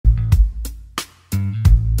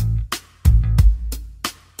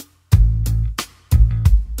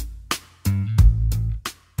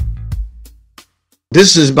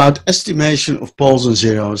This is about estimation of poles and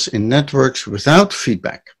zeros in networks without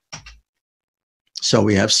feedback. So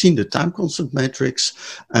we have seen the time constant matrix,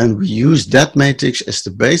 and we use that matrix as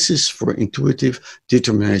the basis for intuitive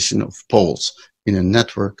determination of poles in a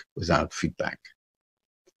network without feedback.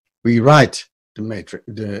 We write the matrix,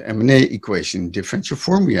 the M&A equation in differential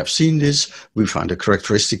form. We have seen this. We found a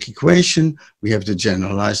characteristic equation. We have the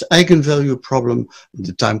generalized eigenvalue problem,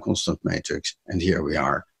 the time constant matrix, and here we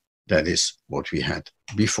are. That is what we had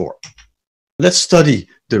before. Let's study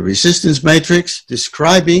the resistance matrix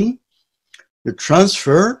describing the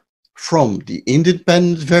transfer from the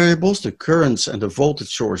independent variables, the currents and the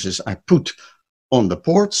voltage sources I put on the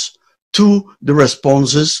ports, to the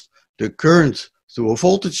responses, the current through a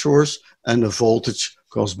voltage source and the voltage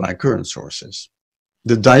caused by current sources.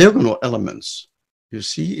 The diagonal elements, you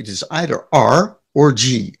see, it is either R or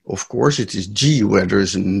G. Of course, it is G where there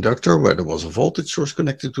is an inductor, where there was a voltage source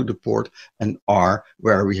connected to the port, and R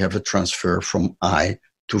where we have a transfer from I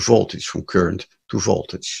to voltage, from current to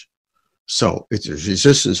voltage. So it is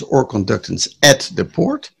resistance or conductance at the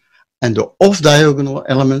port, and the off-diagonal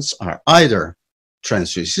elements are either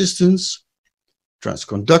transresistance,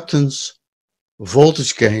 transconductance,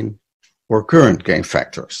 voltage gain, or current gain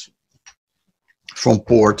factors from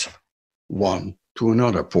port 1 to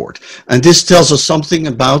another port. And this tells us something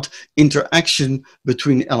about interaction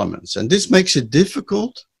between elements. And this makes it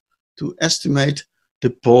difficult to estimate the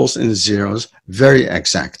poles and the zeros very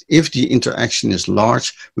exact. If the interaction is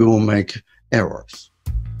large, we will make errors.